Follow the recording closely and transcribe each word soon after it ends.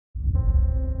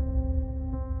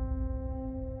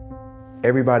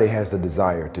Everybody has the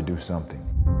desire to do something.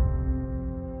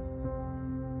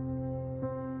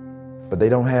 But they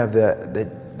don't have that,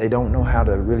 they don't know how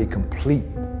to really complete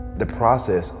the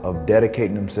process of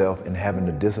dedicating themselves and having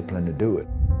the discipline to do it.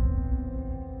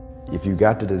 If you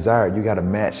got the desire, you got to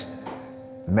match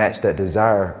that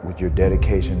desire with your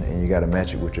dedication, and you got to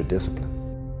match it with your discipline.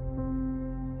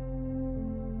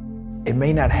 It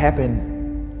may not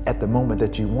happen at the moment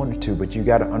that you want it to, but you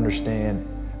got to understand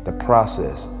the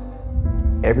process.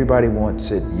 Everybody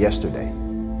wants it yesterday.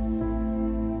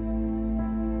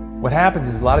 What happens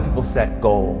is a lot of people set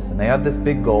goals, and they have this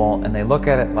big goal, and they look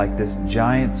at it like this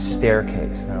giant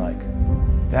staircase, and they're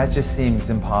like, that just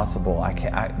seems impossible.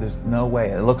 There's no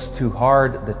way. It looks too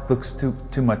hard. It looks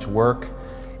too much work,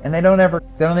 and they don't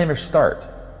ever start.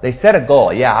 They set a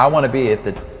goal. Yeah, I want to be at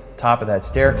the top of that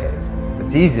staircase.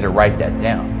 It's easy to write that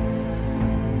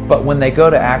down, but when they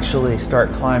go to actually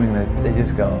start climbing it, they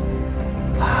just go,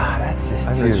 that's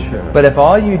just too. True. But if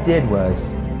all you did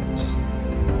was just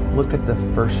look at the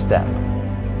first step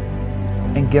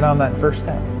and get on that first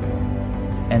step,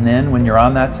 and then when you're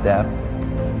on that step,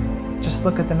 just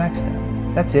look at the next step.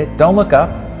 That's it. Don't look up.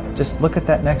 Just look at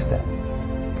that next step.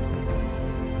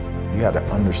 You got to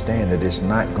understand that it's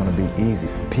not going to be easy.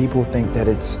 People think that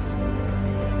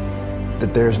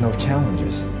there's no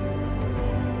challenges.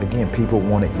 Again, people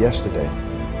want it yesterday.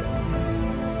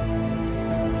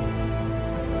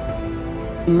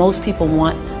 Most people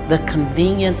want the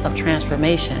convenience of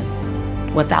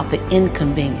transformation without the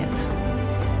inconvenience.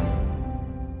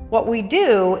 What we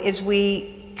do is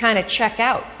we kind of check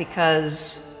out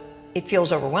because it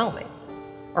feels overwhelming,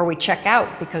 or we check out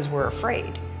because we're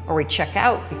afraid, or we check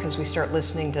out because we start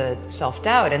listening to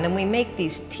self-doubt, and then we make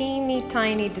these teeny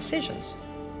tiny decisions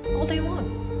all day long.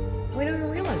 We don't even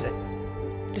realize it.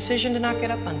 A decision to not get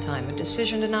up on time, a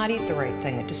decision to not eat the right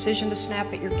thing, a decision to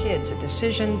snap at your kids, a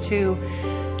decision to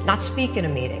not speak in a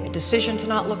meeting, a decision to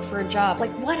not look for a job,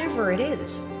 like whatever it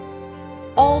is.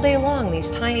 All day long, these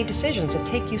tiny decisions that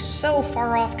take you so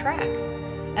far off track.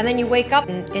 And then you wake up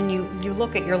and you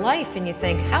look at your life and you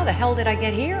think, how the hell did I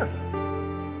get here?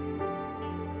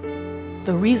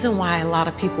 The reason why a lot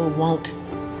of people won't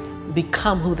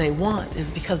become who they want is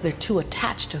because they're too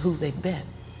attached to who they've been.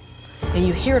 And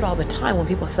you hear it all the time when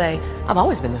people say, I've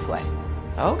always been this way.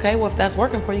 Okay, well, if that's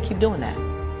working for you, keep doing that.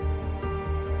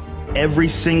 Every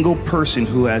single person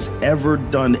who has ever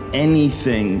done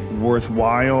anything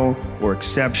worthwhile or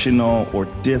exceptional or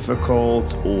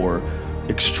difficult or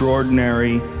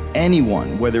extraordinary,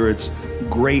 anyone, whether it's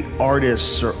great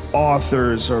artists or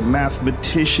authors or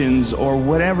mathematicians or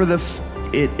whatever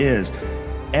it is,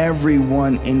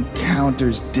 everyone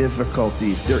encounters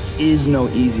difficulties. There is no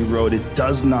easy road. It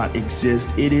does not exist.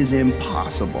 It is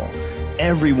impossible.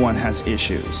 Everyone has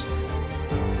issues.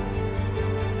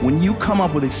 When you come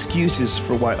up with excuses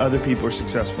for why other people are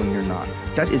successful and you're not,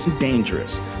 that is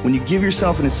dangerous. When you give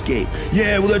yourself an escape,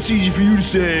 yeah, well, that's easy for you to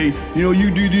say, you know,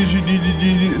 you do this, you do,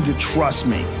 and trust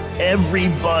me,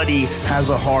 everybody has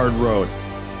a hard road.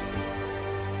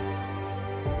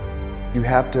 You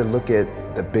have to look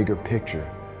at the bigger picture.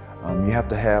 You have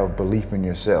to have belief in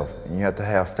yourself, and you have to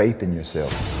have faith in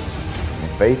yourself.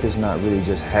 And faith is not really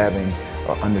just having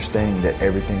or understanding that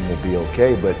everything will be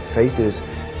okay, but faith is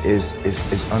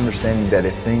understanding that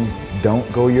if things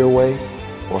don't go your way,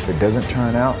 or if it doesn't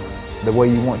turn out the way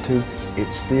you want to,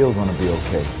 it's still going to be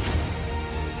okay.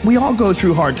 We all go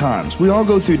through hard times. We all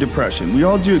go through depression. We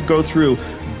all go through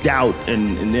doubt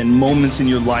and moments in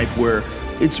your life where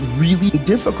it's really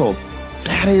difficult.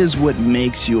 That is what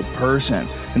makes you a person.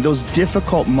 And those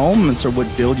difficult moments are what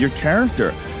build your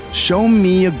character. Show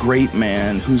me a great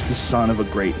man who's the son of a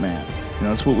great man. You know,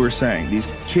 that's what we're saying. These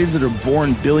kids that are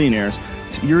born billionaires,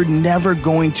 you're never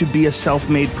going to be a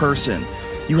self-made person.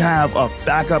 You have a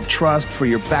backup trust for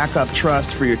your backup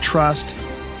trust for your trust.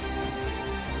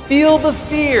 Feel the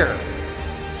fear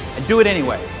and do it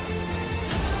anyway.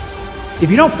 If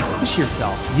you don't push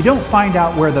yourself, you don't find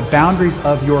out where the boundaries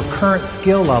of your current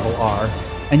skill level are,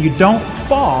 and you don't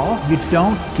fall, you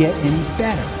don't get any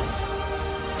better.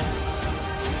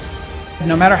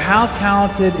 No matter how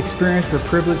talented, experienced, or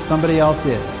privileged somebody else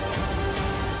is,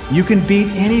 you can beat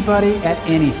anybody at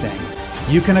anything.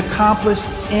 You can accomplish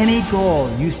any goal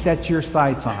you set your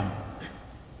sights on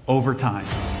over time.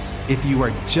 If you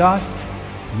are just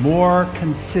more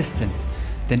consistent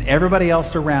than everybody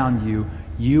else around you,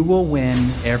 you will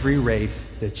win every race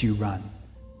that you run.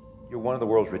 You're one of the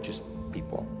world's richest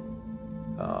people.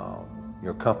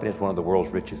 Your company is one of the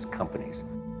world's richest companies.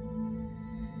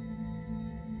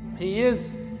 He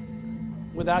is,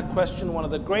 without question, one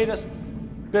of the greatest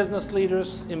business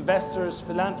leaders, investors,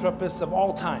 philanthropists of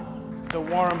all time, the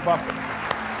Warren Buffett.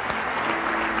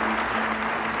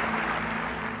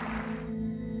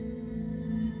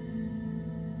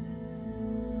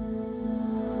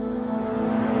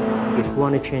 we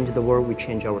want to change the world, we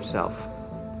change ourselves.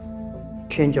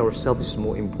 Change ourselves is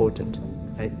more important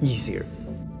and easier.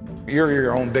 You're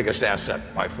your own biggest asset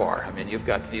by far. I mean, you've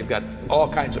got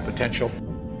all kinds of potential.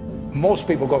 Most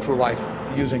people go through life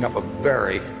using up a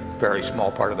very, very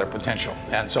small part of their potential.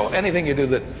 And so anything you do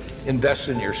that invests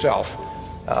in yourself,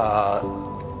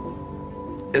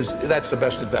 that's the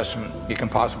best investment you can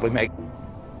possibly make.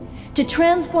 To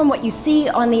transform what you see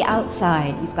on the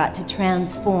outside, you've got to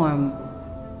transform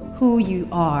who you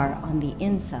are on the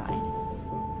inside.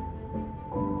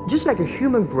 Just like a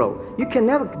human growth,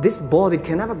 this body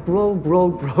can never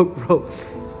grow.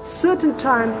 Certain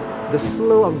time, the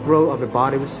slow of growth of a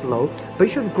body is slow, but you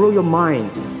should grow your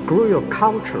mind, grow your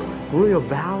culture, grow your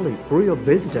value, grow your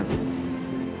wisdom.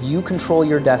 You control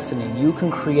your destiny. You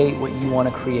can create what you want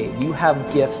to create. You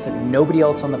have gifts that nobody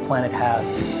else on the planet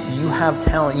has. You have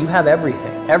talent. You have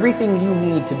everything. Everything you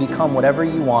need to become whatever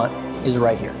you want is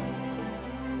right here.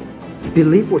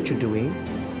 Believe what you're doing.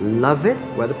 Love it.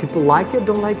 Whether people like it,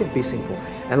 don't like it, be simple.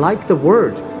 And like the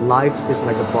word, life is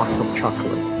like a box of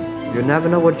chocolate. You never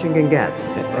know what you can get,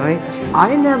 right?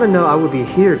 I never know I would be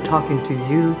here talking to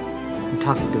you and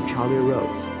talking to Charlie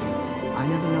Rose. I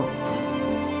never know.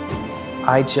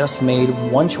 I just made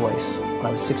one choice when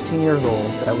I was 16 years old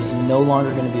that I was no longer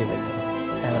going to be a victim,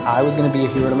 and that I was going to be a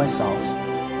hero to myself,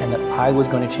 and that I was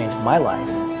going to change my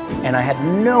life. And I had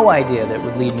no idea that it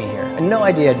would lead me here. I had no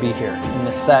idea I'd be here in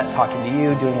this set, talking to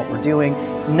you, doing what we're doing.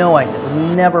 No idea. It was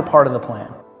never part of the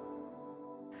plan.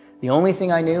 The only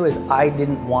thing I knew is I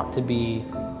didn't want to be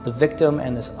the victim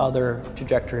and this other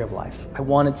trajectory of life. I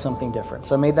wanted something different,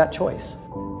 so I made that choice.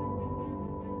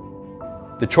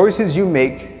 The choices you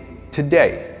make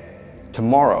today,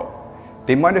 tomorrow,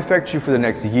 they might affect you for the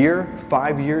next year,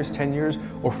 5 years, 10 years,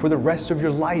 or for the rest of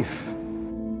your life.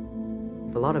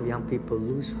 A lot of young people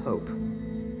lose hope,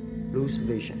 lose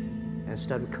vision, and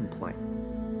start to complain.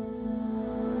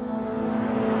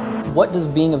 What does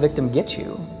being a victim get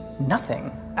you?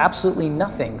 Nothing. Absolutely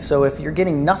nothing. So if you're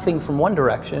getting nothing from one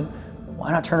direction,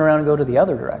 why not turn around and go to the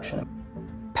other direction?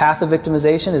 Path of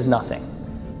victimization is nothing.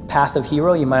 Path of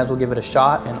hero, you might as well give it a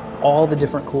shot, and all the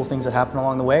different cool things that happen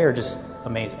along the way are just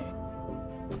amazing.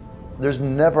 There's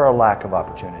never a lack of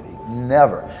opportunity.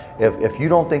 Never. If you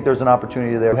don't think there's an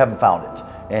opportunity there, you haven't found it.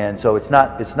 And so it's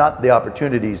not the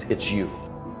opportunities, it's you.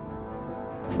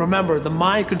 Remember, the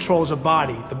mind controls the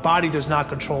body does not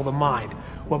control the mind.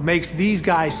 What makes these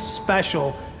guys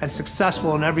special and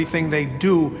successful in everything they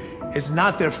do is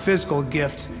not their physical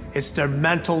gifts, it's their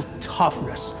mental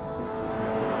toughness.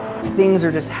 Things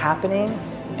are just happening,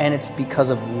 and it's because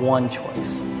of one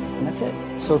choice, and that's it.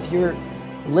 So if you're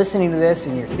listening to this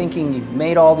and you're thinking you've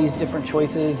made all these different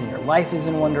choices and your life is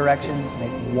in one direction,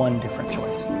 make one different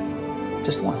choice.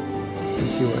 Just one,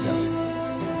 and see where it goes.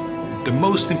 The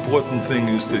most important thing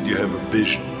is that you have a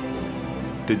vision,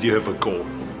 that you have a goal.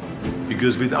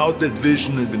 Because without that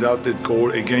vision and without that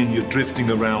goal, again, you're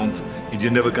drifting around and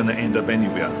you're never gonna end up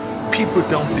anywhere. People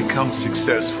don't become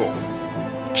successful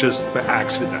just by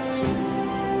accident.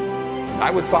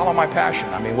 I would follow my passion.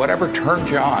 I mean, whatever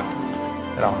turns you on.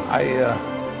 You know, I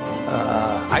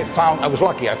was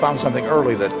lucky. I found something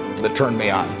early that turned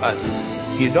me on. But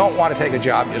you don't want to take a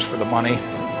job just for the money.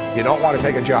 You don't want to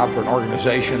take a job for an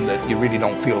organization that you really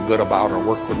don't feel good about, or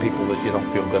work for people that you don't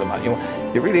feel good about. You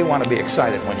really want to be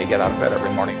excited when you get out of bed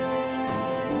every morning.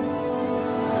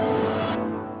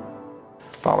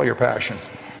 Follow your passion.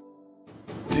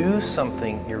 Do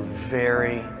something you're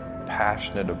very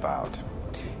passionate about,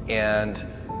 and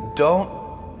don't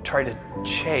try to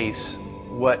chase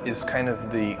what is kind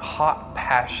of the hot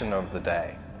passion of the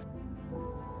day.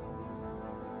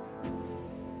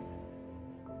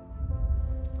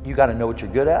 You got to know what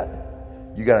you're good at,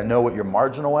 you got to know what you're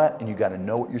marginal at, and you got to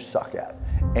know what you suck at.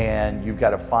 And you've got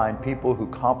to find people who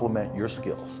complement your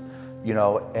skills, you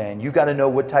know, and you got to know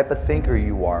what type of thinker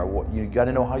you are, you got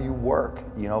to know how you work,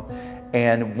 you know.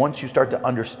 And once you start to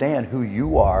understand who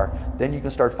you are, then you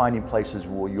can start finding places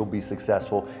where you'll be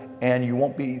successful, and you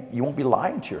won't be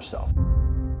lying to yourself.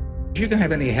 You can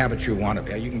have any habit you want to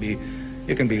be.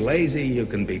 You can be lazy, you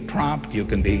can be prompt, you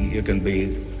can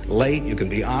be late, you can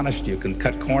be honest, you can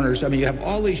cut corners. I mean, you have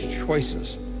all these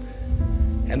choices.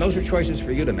 And those are choices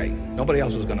for you to make. Nobody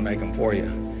else is going to make them for you.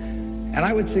 And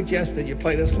I would suggest that you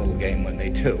play this little game with me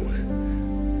too.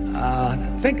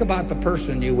 Think about the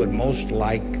person you would most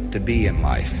like to be in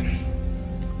life.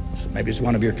 So maybe it's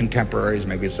one of your contemporaries,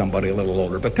 maybe it's somebody a little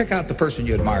older, but pick out the person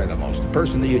you admire the most, the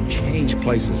person that you'd change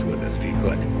places with if you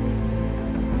could.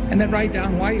 And then write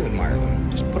down why you admire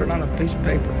them. Just put it on a piece of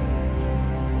paper.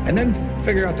 And then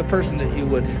figure out the person that you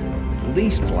would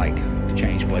least like to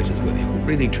change places with you, who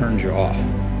really turns you off,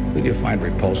 who do you find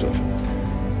repulsive.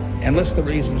 and list the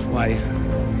reasons why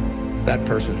that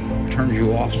person turns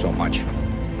you off so much.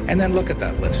 And then look at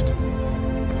that list.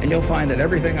 And you'll find that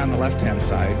everything on the left-hand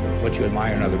side, what you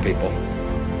admire in other people,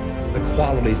 the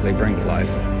qualities they bring to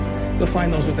life, you'll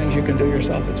find those are things you can do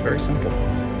yourself. It's very simple.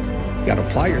 You got to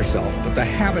apply yourself, but the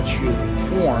habits you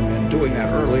form in doing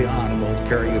that early on will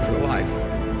carry you through life.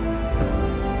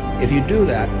 If you do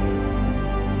that,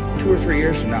 2 or 3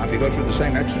 years from now, if you go through the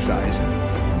same exercise,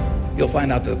 you'll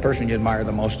find out that the person you admire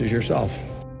the most is yourself.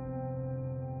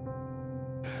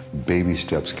 Baby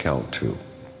steps count too,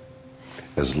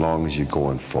 as long as you're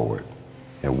going forward.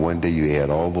 And one day you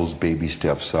add all those baby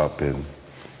steps up and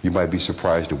you might be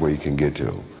surprised at where you can get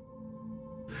to.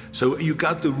 So you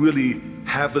got to really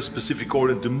have a specific goal,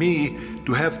 and to me,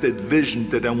 to have that vision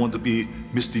that I want to be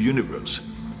Mr. Universe,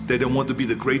 that I want to be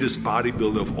the greatest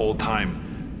bodybuilder of all time.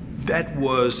 That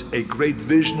was a great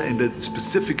vision, and that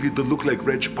specifically to look like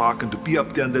Reg Park and to be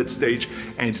up there on that stage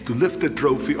and to lift the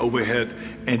trophy overhead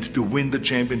and to win the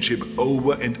championship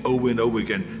over and over and over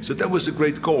again. So that was a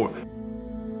great goal.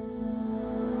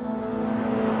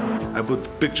 I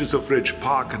put pictures of Reg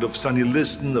Park and of Sonny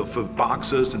Liston, of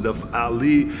boxers and of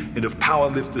Ali and of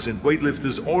powerlifters and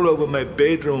weightlifters all over my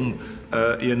bedroom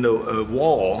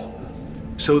wall,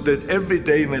 so that every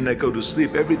day when I go to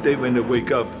sleep, every day when I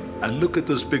wake up, I look at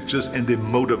those pictures and they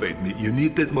motivate me. You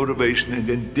need that motivation, and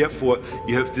then therefore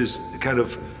you have this kind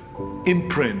of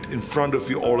imprint in front of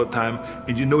you all the time,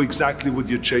 and you know exactly what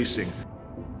you're chasing.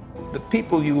 The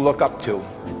people you look up to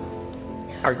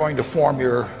are going to form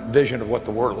your vision of what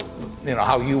the world,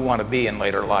 how you want to be in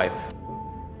later life.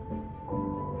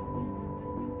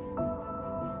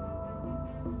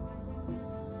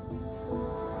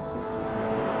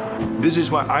 This is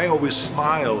why I always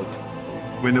smiled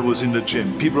when I was in the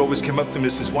gym. People always came up to me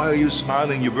and says, why are you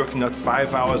smiling? You're working out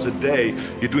 5 hours a day.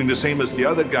 You're doing the same as the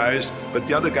other guys, but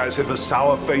the other guys have a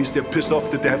sour face. They're pissed off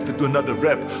that they have to do another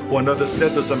rep or another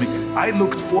set or something. I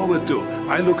looked forward to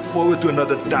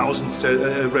another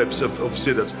 1,000 reps of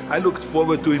sit-ups. I looked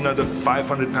forward to another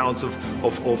 500 pounds of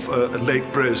leg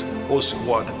press or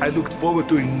squat. I looked forward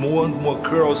to doing more and more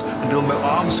curls until my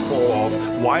arms fall off.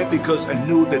 Why? Because I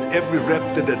knew that every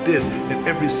rep that I did and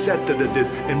every set that I did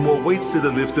and more weights that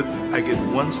I lifted, I get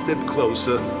one step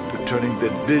closer to turning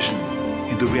that vision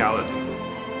into reality.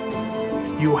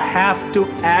 You have to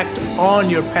act on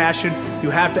your passion. You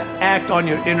have to act on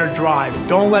your inner drive.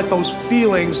 Don't let those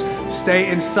feelings stay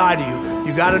inside of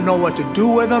you. You got to know what to do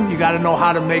with them. You got to know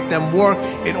how to make them work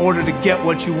in order to get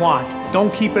what you want.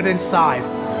 Don't keep it inside.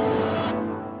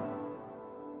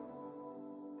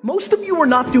 Most of you are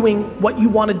not doing what you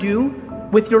want to do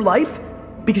with your life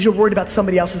because you're worried about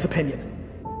somebody else's opinion.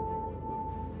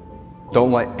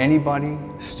 Don't let anybody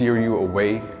steer you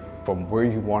away from where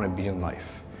you want to be in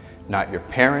life. Not your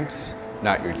parents,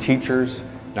 not your teachers,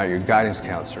 not your guidance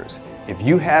counselors. If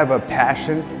you have a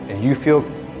passion and you feel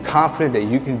confident that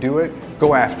you can do it,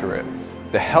 go after it.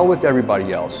 The hell with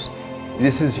everybody else.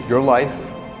 This is your life.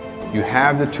 You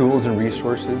have the tools and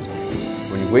resources.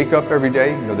 When you wake up every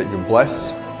day, know that you're blessed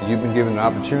and you've been given an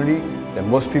opportunity that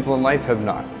most people in life have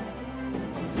not.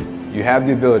 You have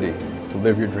the ability to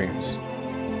live your dreams.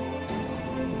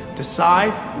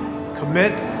 Decide,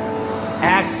 commit,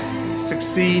 act,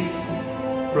 succeed,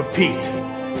 repeat.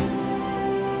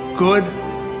 Good,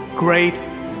 great,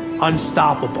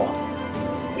 unstoppable.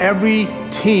 Every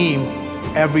team,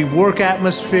 every work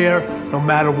atmosphere, no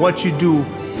matter what you do,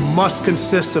 must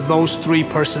consist of those 3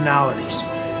 personalities.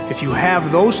 If you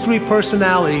have those 3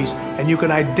 personalities and you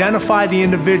can identify the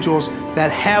individuals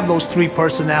that have those 3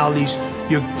 personalities,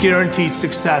 you're guaranteed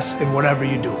success in whatever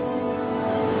you do.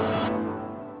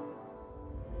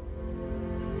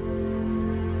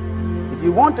 If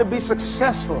you want to be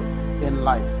successful in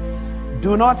life,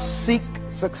 do not seek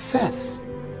success.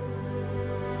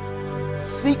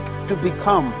 Seek to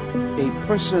become a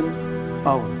person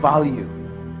of value.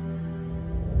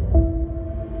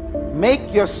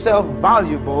 Make yourself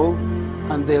valuable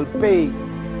and they'll pay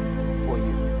for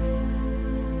you.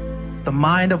 The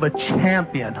mind of a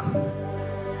champion,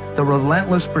 the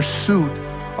relentless pursuit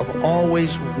of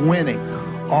always winning,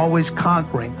 always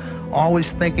conquering,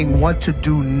 always thinking what to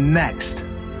do next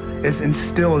is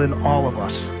instilled in all of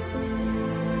us.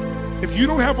 If you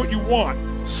don't have what you want,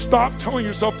 stop telling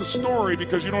yourself the story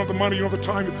because you don't have the money, you don't have the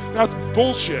time. That's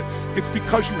bullshit. It's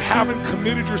because you haven't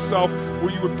committed yourself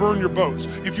where you would burn your boats.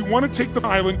 If you want to take the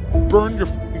island, burn your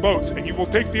boats, and you will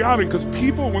take the island, because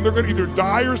people, when they're going to either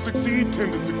die or succeed,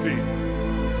 tend to succeed.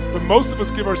 But most of us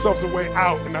give ourselves a way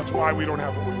out, and that's why we don't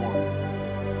have what we want.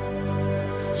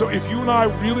 So if you and I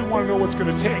really want to know what's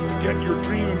going to take to get your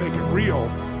dream and make it real,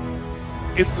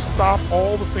 It's to stop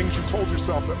all the things you told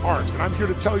yourself that aren't. And I'm here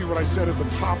to tell you what I said at the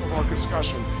top of our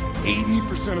discussion.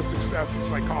 80% of success is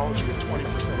psychology and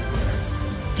 20% is there.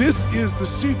 This is the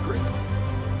secret.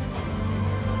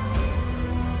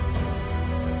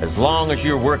 As long as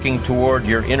you're working toward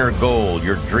your inner goal,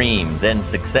 your dream, then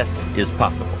success is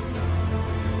possible.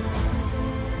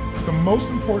 The most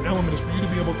important element is for you to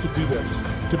be able to do this,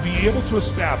 to be able to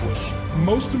establish,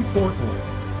 most importantly,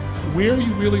 where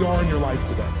you really are in your life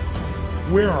today.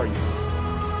 Where are you?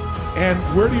 And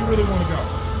where do you really want to go?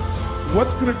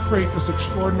 What's going to create this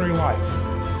extraordinary life?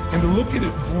 And to look at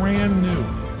it brand new.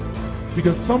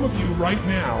 Because some of you right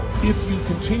now, if you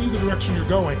continue the direction you're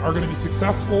going, are going to be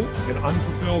successful and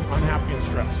unfulfilled, unhappy, and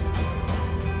stressed.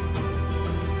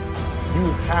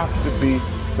 You have to be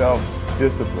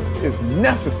self-disciplined. It's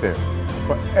necessary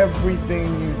for everything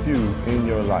you do in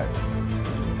your life.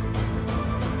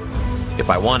 If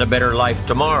I want a better life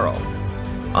tomorrow,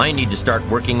 I need to start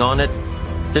working on it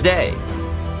today.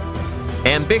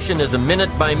 Ambition is a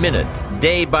minute-by-minute,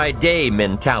 day-by-day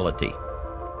mentality.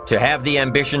 To have the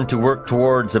ambition to work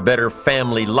towards a better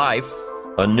family life,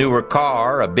 a newer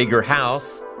car, a bigger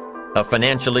house, a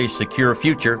financially secure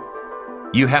future,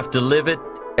 you have to live it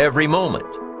every moment.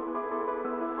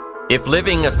 If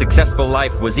living a successful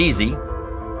life was easy,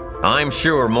 I'm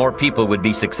sure more people would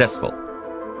be successful.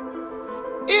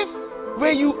 If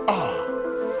where you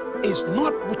are is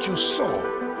not what you saw,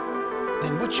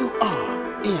 then what you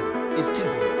are in is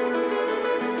temporary.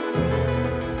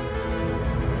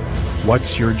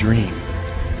 What's your dream?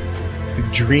 The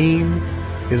dream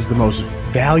is the most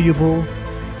valuable,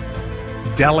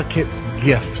 delicate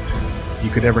gift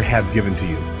you could ever have given to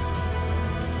you.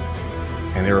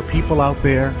 And there are people out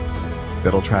there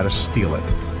that'll try to steal it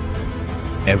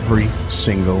every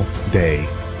single day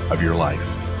of your life.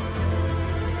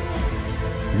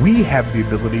 We have the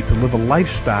ability to live a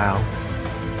lifestyle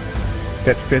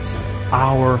that fits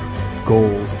our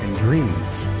goals and dreams.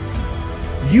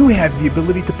 You have the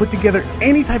ability to put together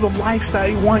any type of lifestyle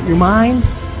you want in your mind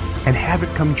and have it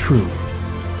come true.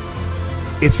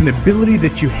 It's an ability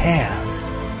that you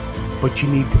have, but you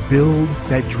need to build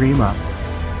that dream up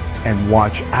and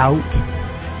watch out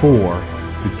for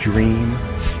the dream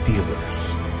stealers.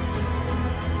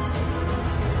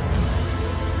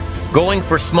 Going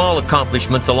for small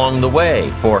accomplishments along the way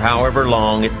for however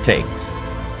long it takes.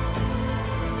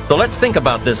 So let's think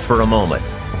about this for a moment.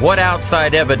 What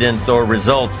outside evidence or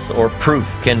results or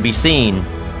proof can be seen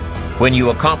when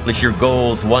you accomplish your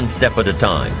goals one step at a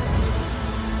time?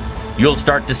 You'll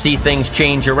start to see things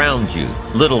change around you,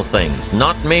 little things,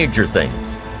 not major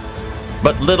things,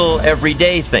 but little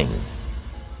everyday things,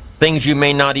 things you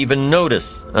may not even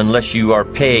notice unless you are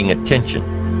paying attention.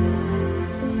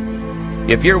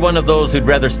 If you're one of those who'd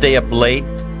rather stay up late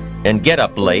and get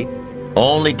up late,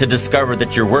 only to discover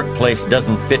that your workplace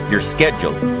doesn't fit your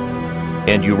schedule,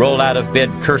 and you roll out of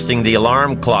bed cursing the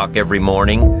alarm clock every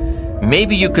morning,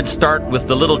 maybe you could start with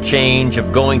the little change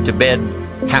of going to bed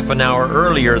half an hour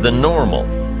earlier than normal.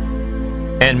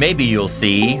 And maybe you'll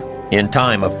see, in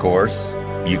time of course,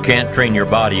 you can't train your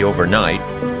body overnight,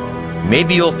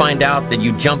 maybe you'll find out that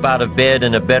you jump out of bed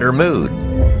in a better mood,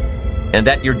 and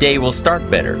that your day will start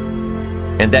better,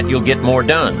 and that you'll get more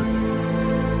done,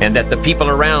 and that the people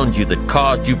around you that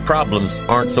caused you problems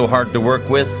aren't so hard to work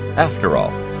with after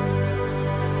all.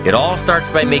 It all starts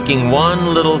by making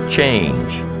one little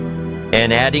change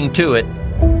and adding to it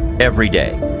every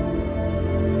day.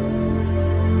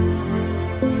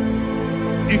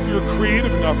 If you're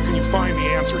creative enough, can you find the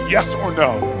answer, yes or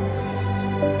no?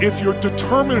 If you're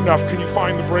determined enough, can you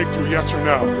find the breakthrough, yes or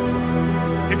no?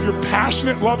 If you're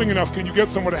passionate, loving enough, can you get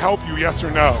someone to help you, yes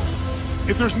or no?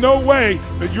 If there's no way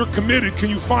that you're committed, can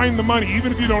you find the money,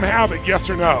 even if you don't have it, yes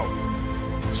or no?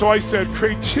 So I said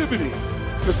creativity,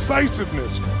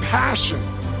 decisiveness, passion,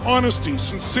 honesty,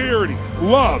 sincerity,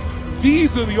 love.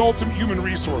 These are the ultimate human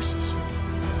resources.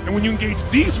 And when you engage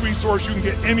these resources, you can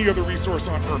get any other resource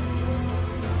on earth.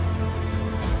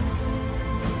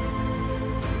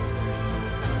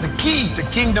 The key to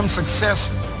kingdom success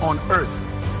on earth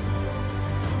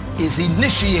is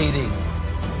initiating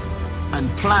and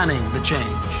planning the change.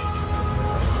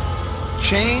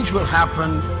 Change will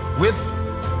happen with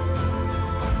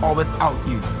or without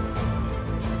you.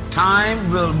 Time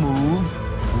will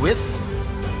move with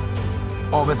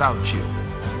or without you.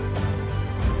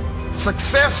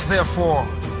 Success, therefore,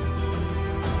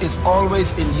 is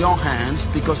always in your hands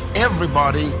because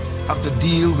everybody has to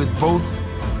deal with both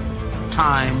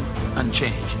time and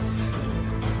change.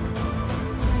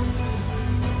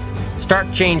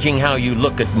 Start changing how you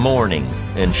look at mornings,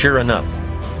 and sure enough,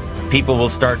 people will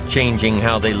start changing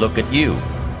how they look at you.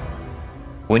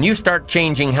 When you start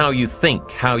changing how you think,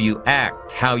 how you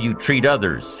act, how you treat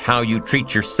others, how you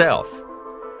treat yourself,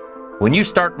 when you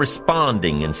start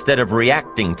responding instead of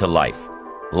reacting to life,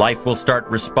 life will start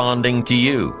responding to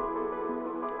you.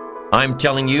 I'm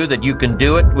telling you that you can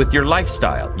do it with your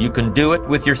lifestyle. You can do it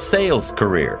with your sales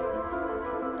career.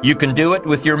 You can do it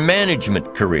with your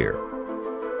management career.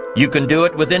 You can do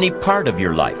it with any part of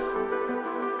your life.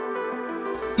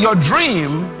 Your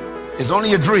dream is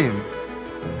only a dream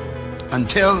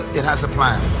until it has a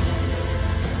plan.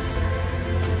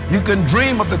 You can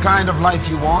dream of the kind of life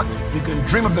you want. You can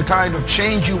dream of the kind of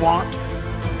change you want.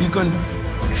 You can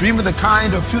dream of the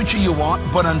kind of future you want,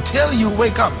 but until you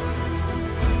wake up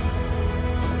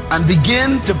and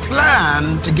begin to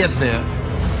plan to get there,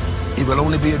 it will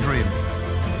only be a dream.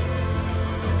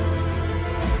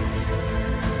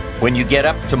 When you get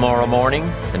up tomorrow morning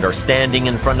and are standing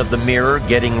in front of the mirror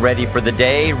getting ready for the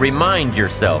day, remind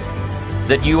yourself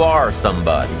that you are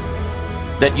somebody,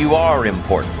 that you are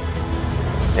important,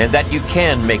 and that you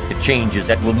can make the changes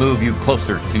that will move you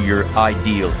closer to your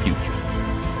ideal future.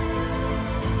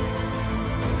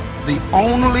 The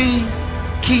only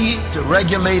key to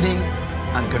regulating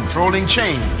and controlling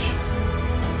change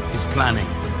is planning.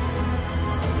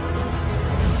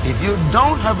 If you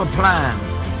don't have a plan,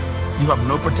 you have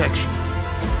no protection.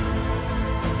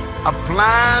 A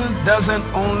plan doesn't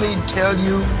only tell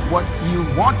you what you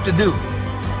want to do.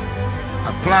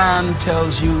 A plan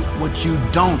tells you what you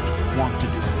don't want to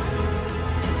do.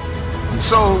 And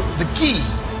so the key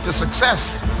to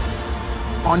success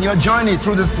on your journey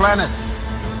through this planet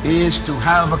is to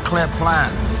have a clear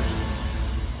plan.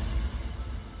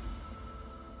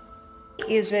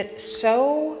 Is it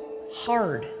so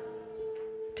hard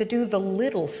to do the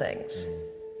little things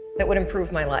that would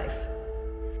improve my life?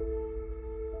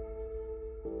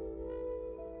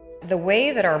 The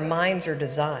way that our minds are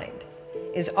designed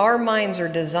is our minds are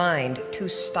designed to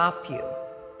stop you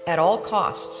at all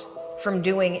costs from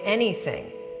doing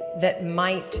anything that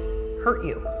might hurt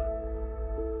you.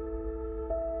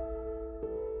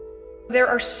 There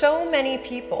are so many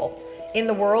people in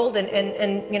the world,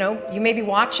 and you know, you may be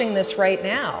watching this right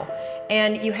now,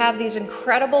 and you have these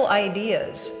incredible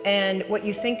ideas, and what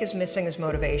you think is missing is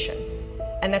motivation.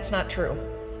 And that's not true.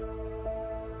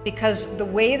 Because the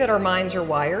way that our minds are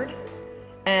wired,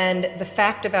 and the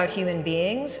fact about human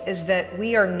beings is that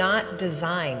we are not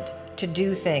designed to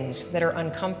do things that are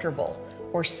uncomfortable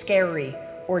or scary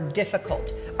or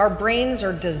difficult. Our brains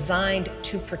are designed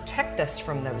to protect us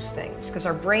from those things because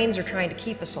our brains are trying to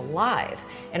keep us alive.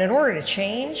 And in order to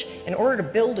change, in order to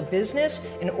build a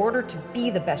business, in order to be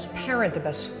the best parent, the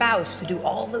best spouse, to do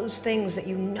all those things that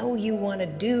you know you want to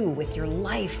do with your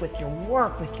life, with your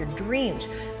work, with your dreams,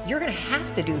 you're going to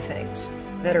have to do things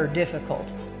that are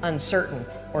difficult, uncertain,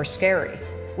 or scary,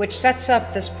 which sets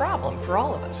up this problem for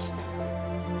all of us.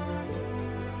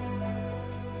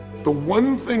 The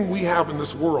one thing we have in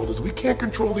this world is we can't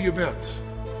control the events,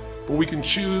 but we can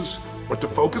choose what to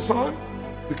focus on,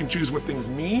 we can choose what things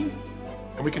mean,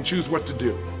 and we can choose what to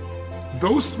do.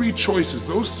 Those three choices,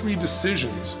 those three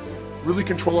decisions really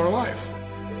control our life.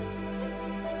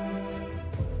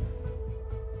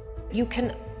 You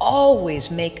can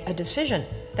always make a decision.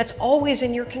 That's always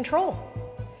in your control.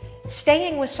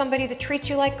 Staying with somebody that treats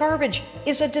you like garbage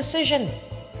is a decision.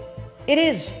 It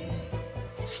is.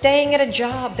 Staying at a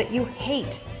job that you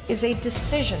hate is a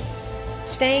decision.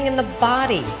 Staying in the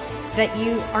body that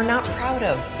you are not proud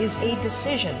of is a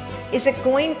decision. Is it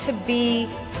going to be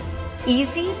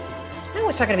easy? No,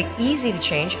 it's not going to be easy to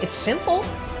change. It's simple.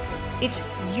 It's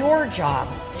your job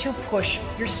to push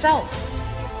yourself.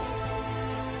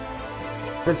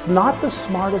 It's not the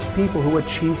smartest people who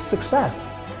achieve success.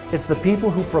 It's the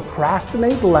people who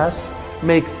procrastinate less,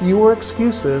 make fewer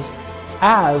excuses,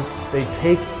 as they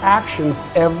take actions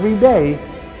every day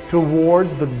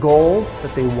towards the goals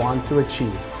that they want to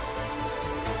achieve.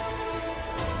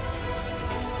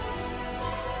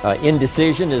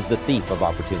 Indecision is the thief of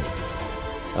opportunity.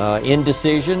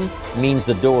 Indecision means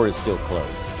the door is still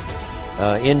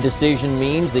closed. Indecision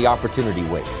means the opportunity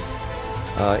waits.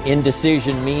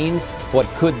 Indecision means what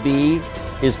could be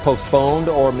is postponed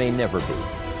or may never be.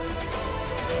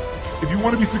 If you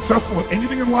want to be successful at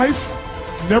anything in life,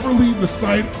 never leave the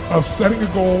sight of setting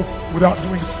a goal without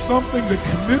doing something that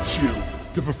commits you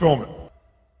to fulfillment.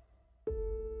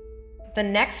 The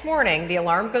next morning, the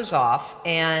alarm goes off,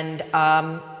 and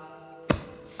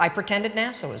I pretended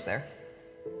NASA was there.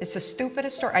 It's the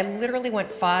stupidest story. I literally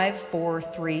went 5, 4,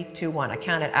 3, 2, 1. I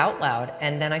counted out loud,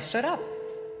 and then I stood up.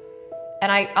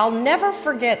 And I'll never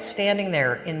forget standing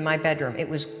there in my bedroom. It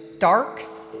was dark,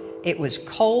 it was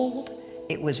cold,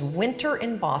 it was winter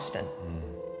in Boston.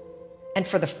 And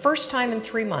for the first time in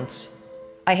 3 months,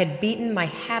 I had beaten my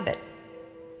habit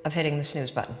of hitting the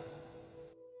snooze button.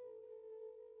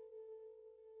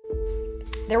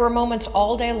 There were moments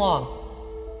all day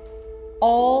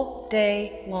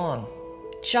long,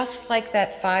 just like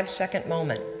that 5-second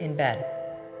moment in bed,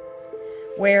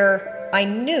 where I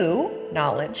knew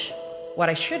knowledge what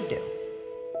I should do.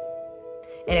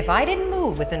 And if I didn't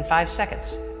move within 5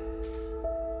 seconds,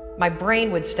 my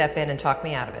brain would step in and talk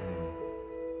me out of it.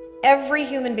 Every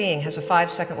human being has a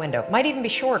 5-second window. It might even be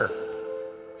shorter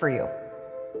for you.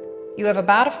 You have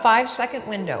about a 5-second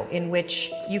window in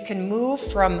which you can move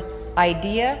from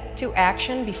idea to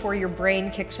action before your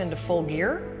brain kicks into full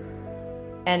gear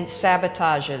and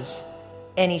sabotages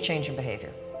any change in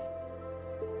behavior.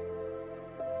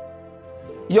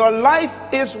 Your life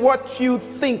is what you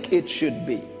think it should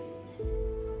be.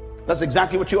 That's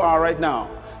exactly what you are right now.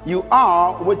 You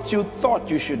are what you thought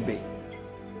you should be.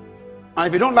 And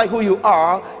if you don't like who you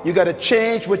are, you got to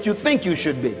change what you think you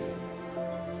should be.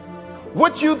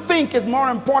 What you think is more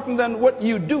important than what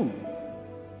you do.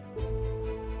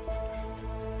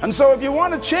 And so if you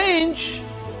want to change,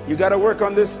 you got to work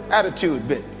on this attitude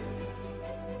bit.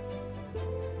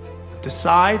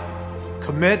 Decide,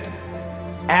 commit,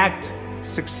 act,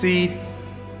 succeed,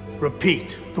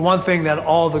 repeat. The one thing that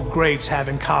all the greats have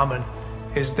in common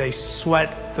is they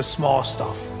sweat the small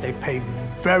stuff. They pay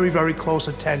very, very close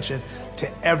attention to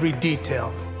every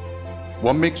detail.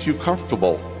 What makes you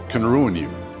comfortable can ruin you.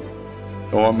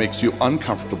 And what makes you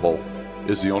uncomfortable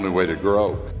is the only way to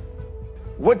grow.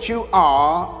 What you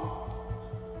are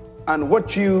and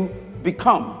what you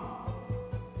become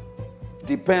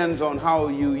depends on how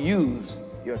you use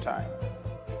your time.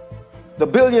 The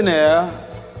billionaire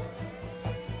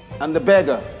and the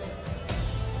beggar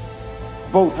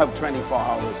both have 24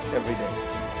 hours every day.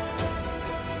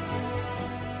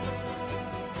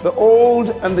 The old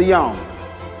and the young,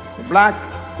 the black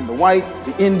and the white,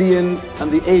 the Indian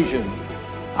and the Asian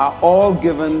are all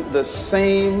given the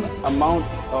same amount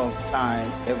of time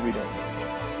every day.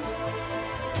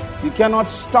 You cannot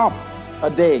stop a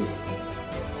day.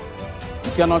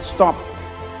 You cannot stop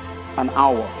an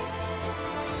hour.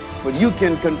 But you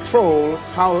can control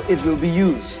how it will be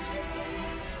used.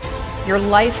 Your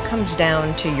life comes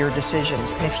down to your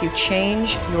decisions, and if you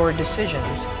change your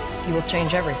decisions, you will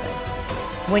change everything.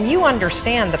 When you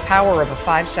understand the power of a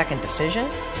 5-second decision,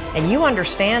 and you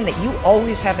understand that you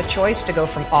always have a choice to go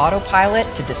from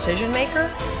autopilot to decision maker,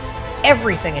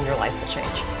 everything in your life will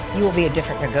change. You will be a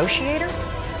different negotiator,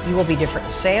 you will be different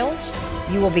in sales,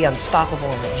 you will be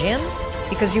unstoppable in the gym,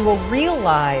 because you will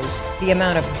realize the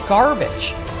amount of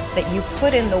garbage that you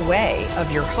put in the way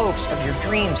of your hopes, of your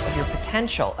dreams, of your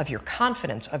potential, of your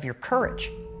confidence, of your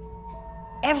courage.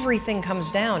 Everything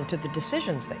comes down to the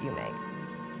decisions that you make.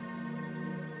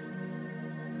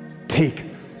 Take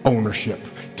ownership.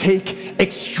 Take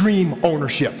extreme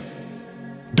ownership.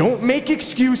 Don't make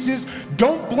excuses.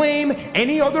 Don't blame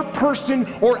any other person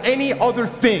or any other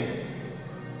thing.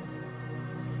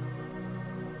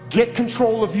 Get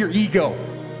control of your ego.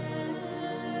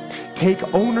 Take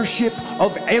ownership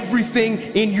of everything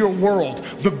in your world,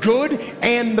 the good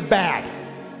and the bad.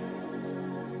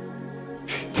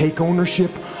 Take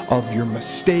ownership of your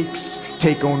mistakes.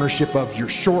 Take ownership of your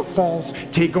shortfalls.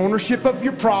 Take ownership of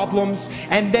your problems.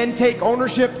 And then take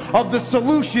ownership of the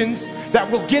solutions that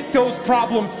will get those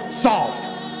problems solved.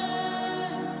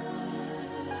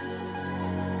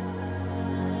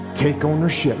 Take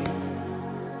ownership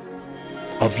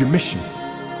of your mission.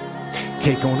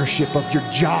 Take ownership of your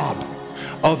job,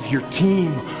 of your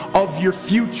team, of your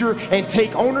future, and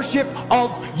take ownership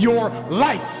of your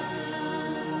life.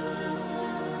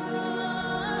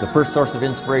 The first source of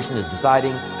inspiration is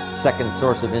deciding. Second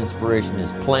source of inspiration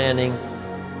is planning.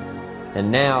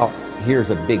 And now,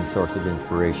 here's a big source of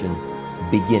inspiration,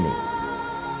 beginning.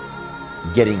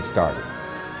 Getting started.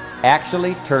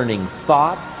 Actually turning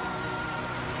thought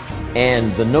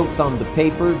and the notes on the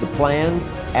paper, the plans,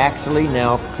 actually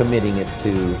now committing it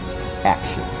to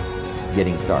action.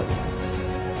 Getting started.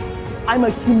 I'm a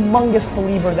humongous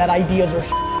believer that ideas are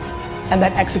and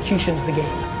that execution's the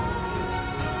game.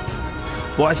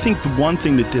 Well, I think the one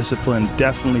thing that discipline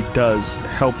definitely does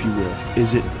help you with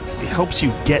is it helps you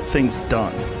get things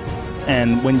done.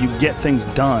 And when you get things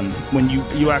done, when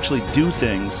you actually do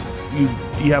things,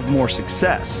 you have more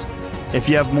success. If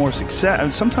you have more success,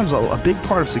 and sometimes a big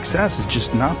part of success is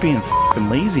just not being f***ing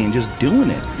lazy and just doing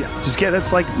it. Yeah.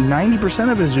 That's like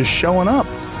 90% of it is just showing up.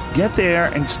 Get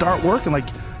there and start working. Like,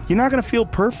 you're not gonna feel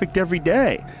perfect every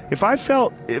day. If I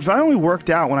only worked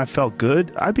out when I felt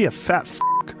good, I'd be a fat f***.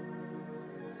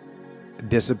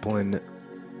 Discipline,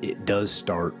 it does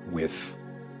start with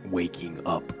waking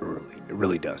up early. It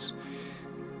really does.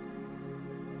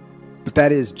 But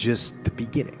that is just the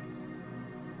beginning.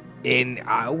 And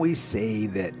I always say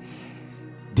that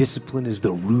discipline is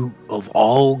the root of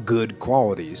all good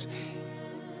qualities.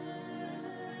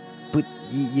 But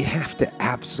you have to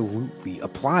absolutely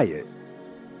apply it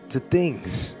to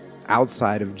things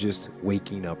outside of just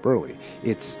waking up early.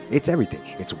 It's everything.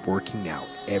 It's working out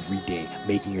every day,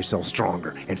 making yourself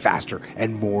stronger and faster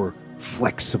and more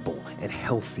flexible and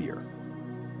healthier.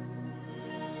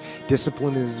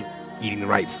 Discipline is eating the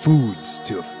right foods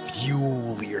to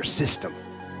fuel your system.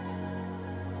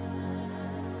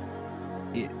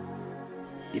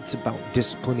 It's about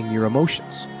disciplining your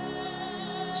emotions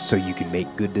so you can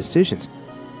make good decisions.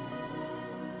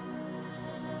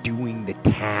 Doing the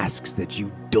tasks that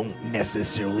you don't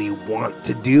necessarily want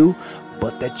to do,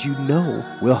 but that you know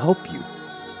will help you.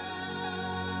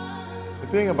 The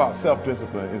thing about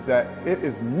self-discipline is that it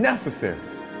is necessary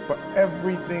for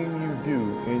everything you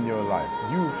do in your life.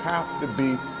 You have to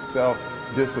be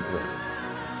self-disciplined.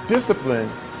 Discipline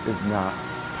is not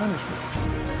punishment.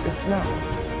 It's not.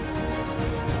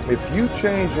 If you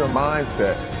change your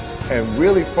mindset and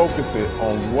really focus it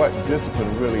on what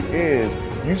discipline really is,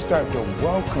 you start to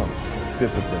welcome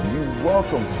discipline. You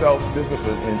welcome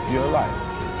self-discipline into your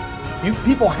life. You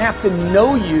people have to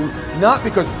know you, not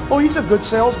because, oh, he's a good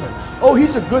salesman. Oh,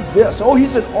 he's a good this. Oh,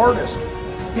 he's an artist.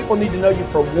 People need to know you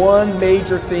for one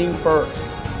major thing first.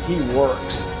 He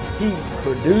works. He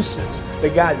produces.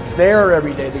 The guy's there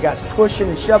every day. The guy's pushing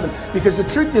and shoving. Because the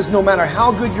truth is, no matter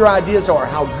how good your ideas are,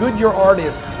 how good your art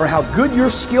is, or how good your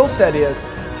skill set is,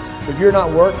 if you're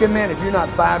not working, man, if you're not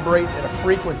vibrating at a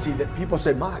frequency that people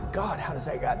say, my God, how does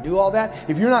that guy do all that?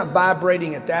 If you're not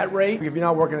vibrating at that rate, if you're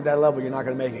not working at that level, you're not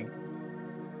going to make it.